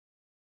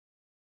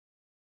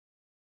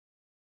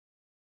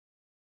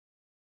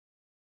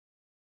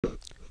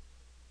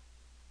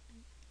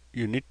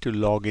you need to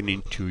log in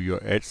into your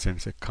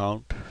AdSense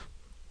account,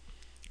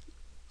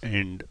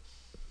 and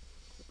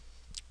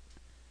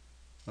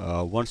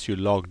once you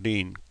logged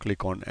in,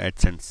 click on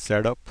AdSense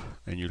Setup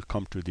and you'll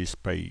come to this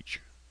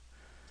page.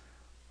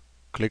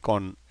 Click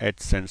on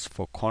AdSense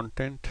for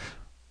content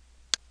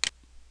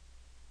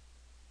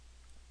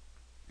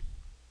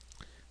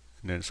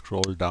and then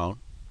scroll down.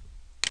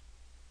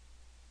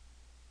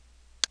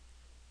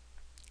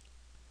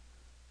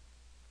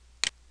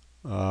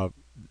 Uh,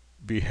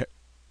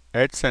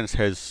 AdSense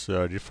has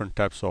different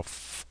types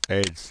of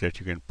ads that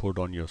you can put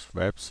on your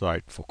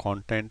website for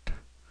content.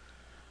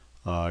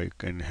 You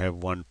can have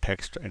one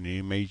text and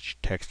image,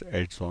 text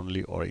ads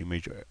only or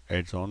image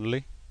ads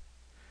only.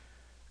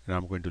 And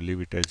I'm going to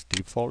leave it as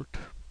default.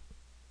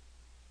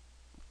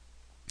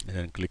 And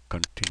then click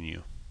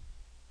continue.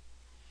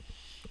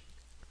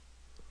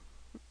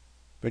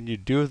 When you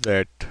do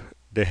that,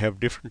 they have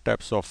different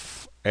types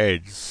of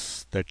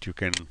ads that you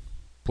can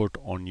put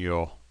on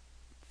your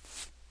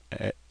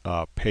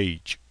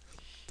page.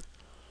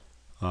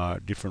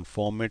 Different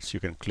formats. You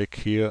can click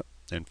here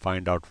and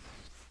find out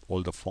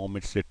all the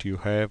formats that you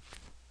have.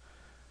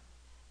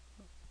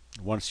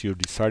 Once you've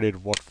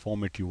decided what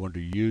format you want to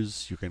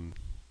use, you can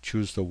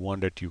choose the one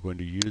that you're going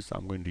to use.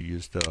 I'm going to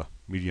use the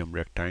medium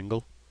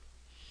rectangle.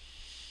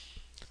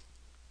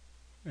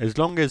 As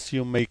long as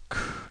you make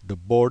the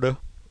border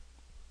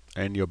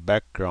and your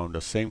background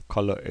the same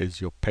color as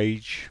your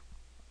page,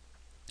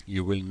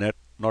 you will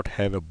not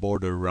have a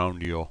border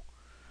around your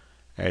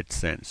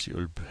AdSense.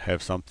 You'll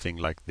have something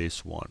like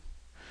this one.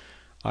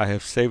 I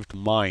have saved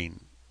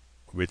mine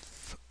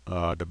with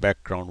the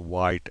background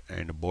white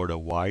and the border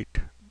white,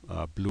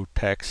 blue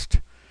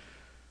text,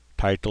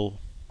 title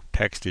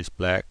text is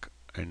black,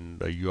 and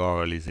the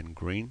URL is in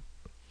green.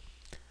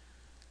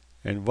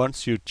 And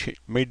once you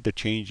made the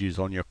changes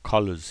on your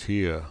colors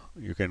here,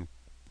 you can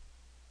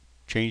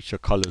change the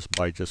colors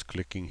by just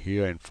clicking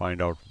here and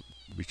find out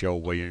whichever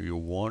way you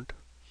want.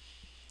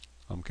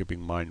 I'm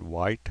keeping mine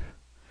white.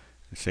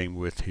 Same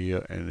with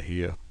here and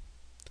here.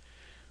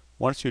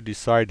 Once you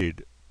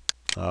decided,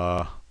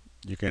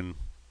 you can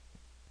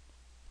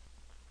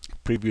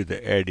preview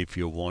the ad if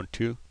you want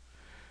to.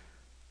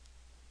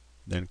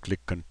 Then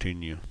click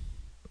continue.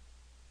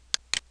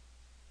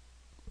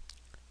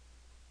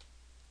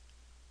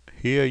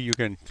 Here you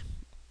can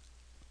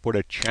put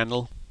a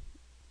channel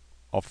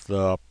of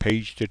the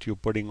page that you're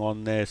putting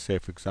on there. Say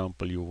for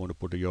example you want to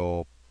put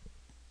your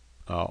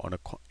on a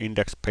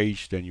index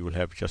page, then you will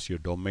have just your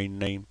domain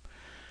name.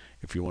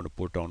 If you want to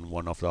put on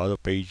one of the other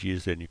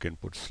pages, then you can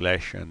put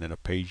slash and then a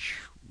page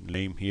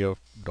name here,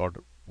 dot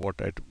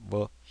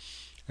whatever,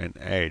 and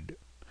add.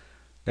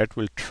 That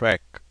will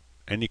track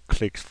any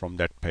clicks from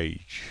that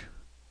page.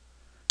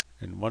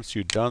 And once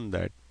you've done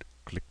that,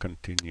 click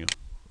continue.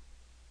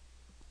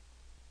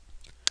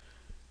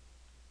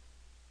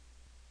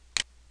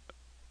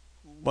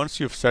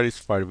 Once you've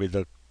satisfied with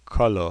the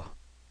color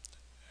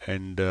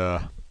and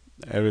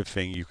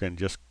everything, you can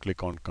just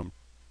click on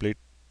complete,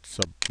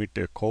 submit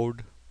a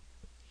code,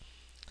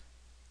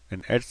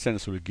 and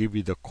AdSense will give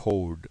you the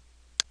code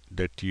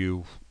that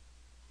you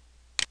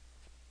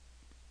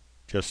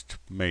just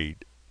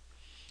made.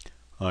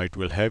 It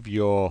will have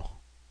your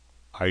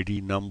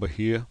ID number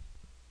here,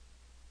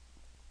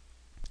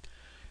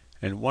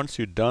 and once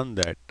you've done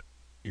that,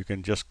 you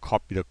can just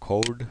copy the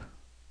code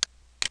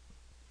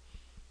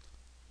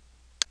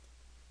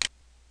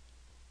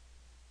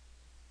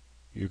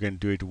You can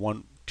do it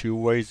two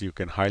ways. You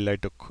can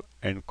highlight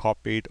and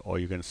copy it, or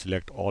you can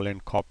select all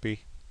and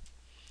copy.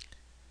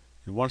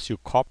 And once you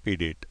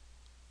copied it,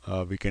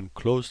 we can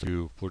close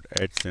to put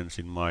AdSense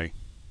in my.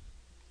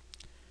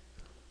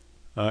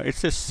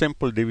 It's a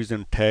simple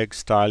division tag.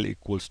 Style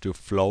equals to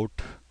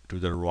float to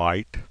the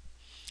right.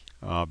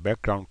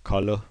 Background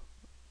color,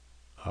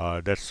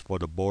 that's for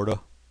the border.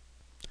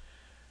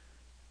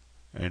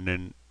 And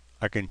then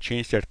I can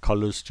change that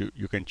colors to,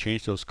 you can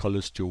change those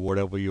colors to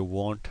whatever you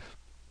want.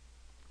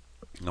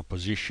 Now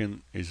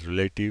position is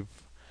relative.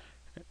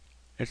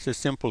 It's a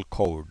simple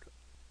code,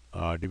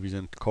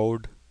 division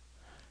code,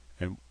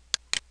 and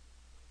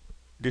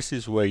this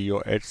is where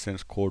your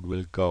AdSense code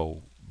will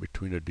go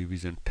between the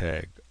division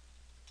tag.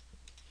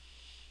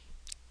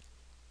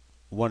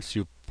 Once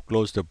you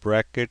close the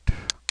bracket,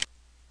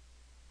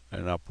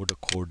 and I'll put a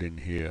code in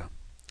here.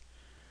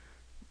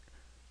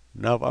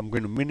 Now I'm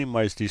going to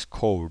minimize this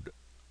code,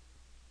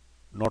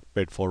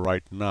 notepad for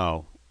right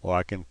now, or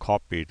I can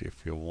copy it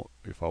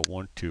if I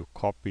want to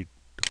copy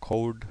the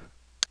code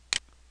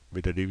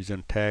with the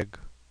division tag,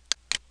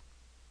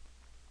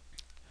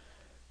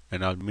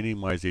 and I'll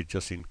minimize it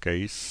just in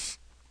case.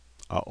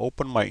 I'll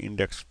open my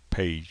index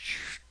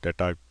page that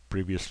I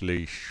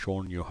previously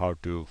shown you how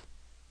to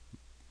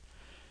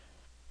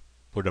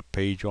put a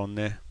page on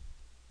there.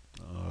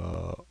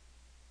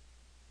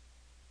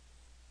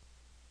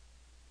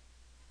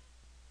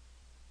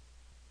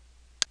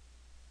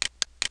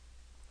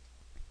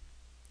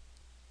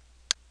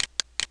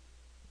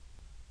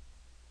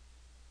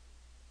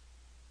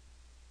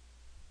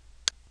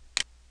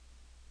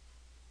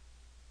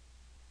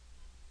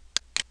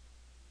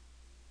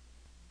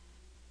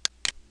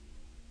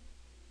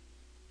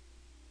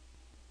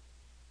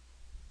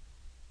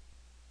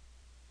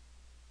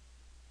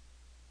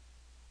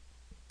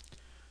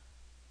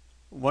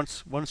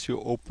 once you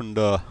open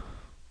the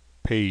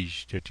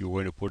page that you're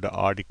going to put the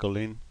article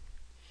in,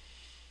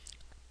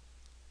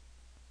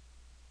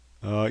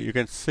 you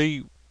can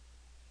see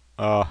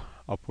I'll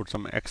put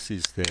some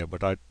X's there,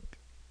 but I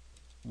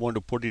want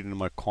to put it in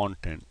my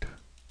content.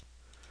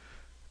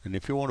 And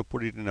if you want to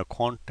put it in a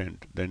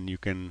content, then you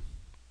can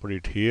put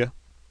it here.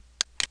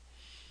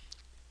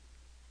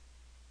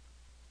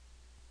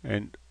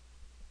 And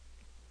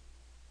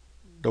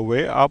the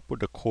way I put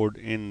the code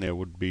in there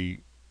would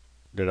be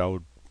that I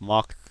would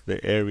mark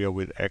the area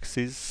with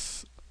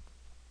X's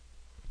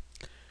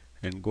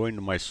and go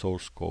into my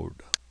source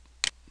code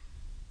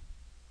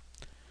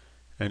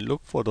and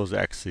look for those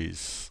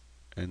X's,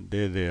 and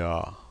there they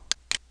are.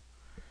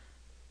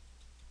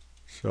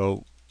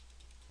 So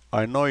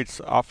I know it's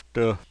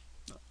after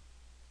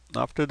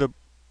the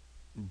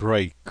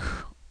break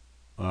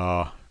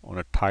on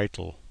a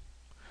title.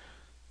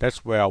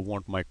 That's where I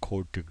want my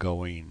code to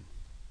go in.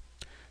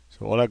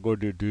 So all I go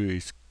to do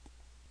is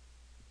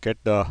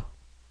get the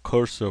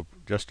cursor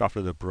just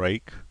after the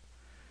break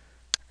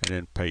and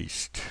then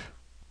paste.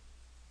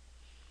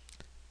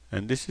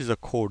 And this is a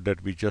code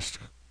that we just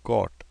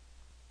got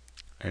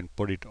and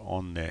put it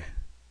on there.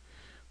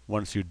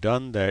 Once you've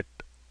done that,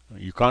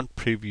 you can't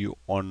preview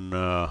on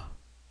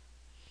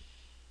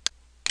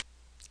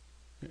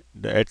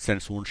the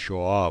AdSense won't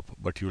show up,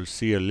 but you'll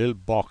see a little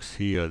box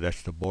here.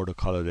 That's the border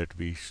color that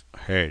we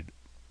had.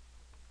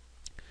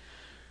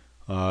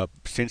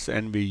 Since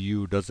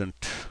NVU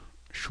doesn't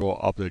show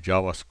up the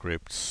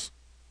JavaScripts,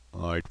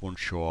 it won't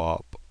show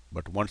up.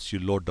 But once you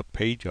load the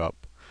page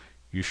up,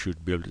 you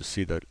should be able to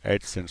see the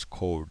AdSense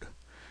code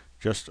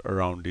just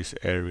around this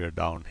area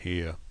down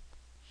here.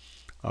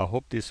 I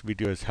hope this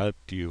video has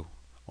helped you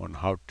on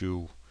how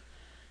to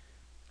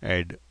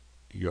add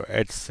your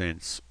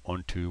AdSense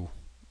onto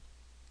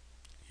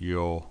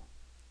your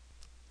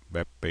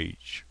web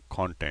page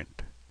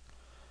content.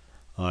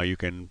 You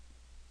can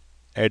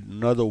add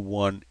another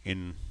one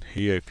in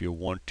here if you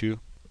want to.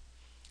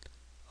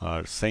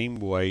 Same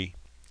way,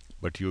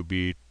 but you'll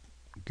be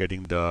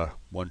getting the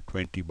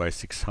 120 by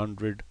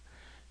 600,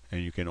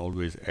 and you can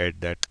always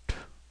add that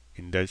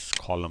in this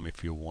column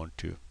if you want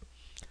to.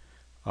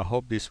 I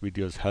hope this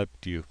video has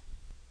helped you.